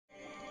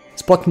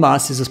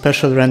Spotmask is a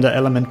special render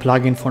element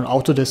plugin for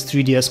Autodesk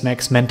 3ds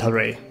Max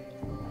MentaRay.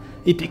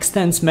 It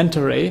extends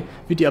MentaRay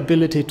with the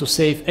ability to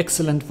save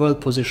excellent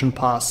world position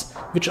paths,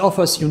 which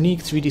offers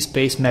unique 3D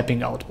space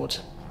mapping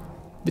output.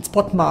 With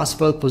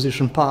Spotmask world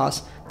position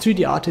paths,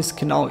 3D artists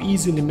can now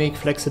easily make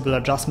flexible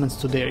adjustments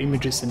to their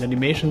images and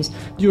animations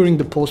during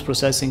the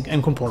post-processing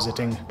and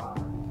compositing.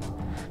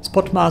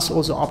 Spotmask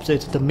also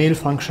updated the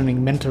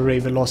male-functioning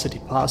MentaRay velocity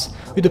path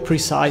with a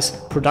precise,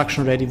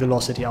 production-ready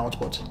velocity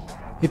output.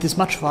 It is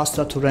much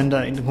faster to render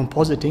in the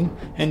compositing,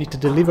 and it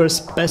delivers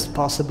best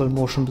possible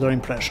motion blur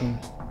impression.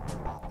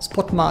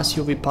 Spotmask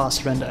UV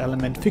path render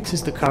element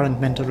fixes the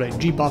current MentaRay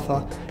G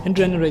buffer and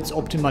generates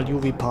optimal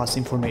UV path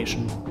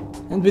information.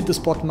 And with the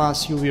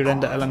Spotmask UV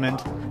render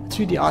element,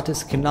 3D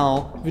artists can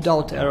now,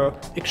 without error,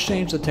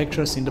 exchange the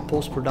textures in the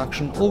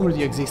post-production over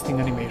the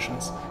existing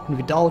animations, and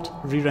without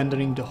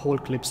re-rendering the whole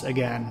clips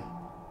again.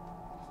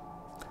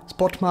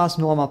 Spotmask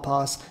Norma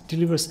Path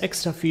delivers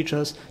extra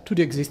features to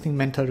the existing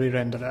MentaRay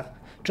renderer,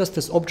 just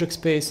as object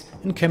space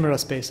and camera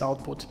space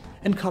output,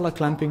 and color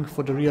clamping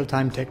for the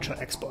real-time texture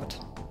export.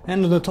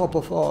 And on the top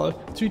of all,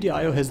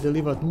 3D.io has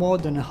delivered more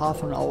than a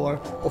half an hour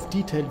of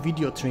detailed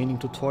video training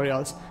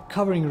tutorials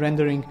covering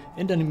rendering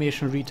and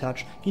animation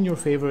retouch in your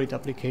favorite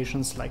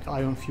applications like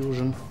Ion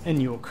Fusion and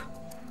Nuke.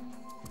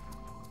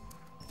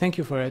 Thank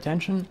you for your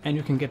attention, and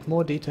you can get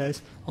more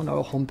details on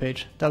our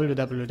homepage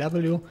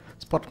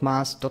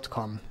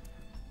www.spotmask.com.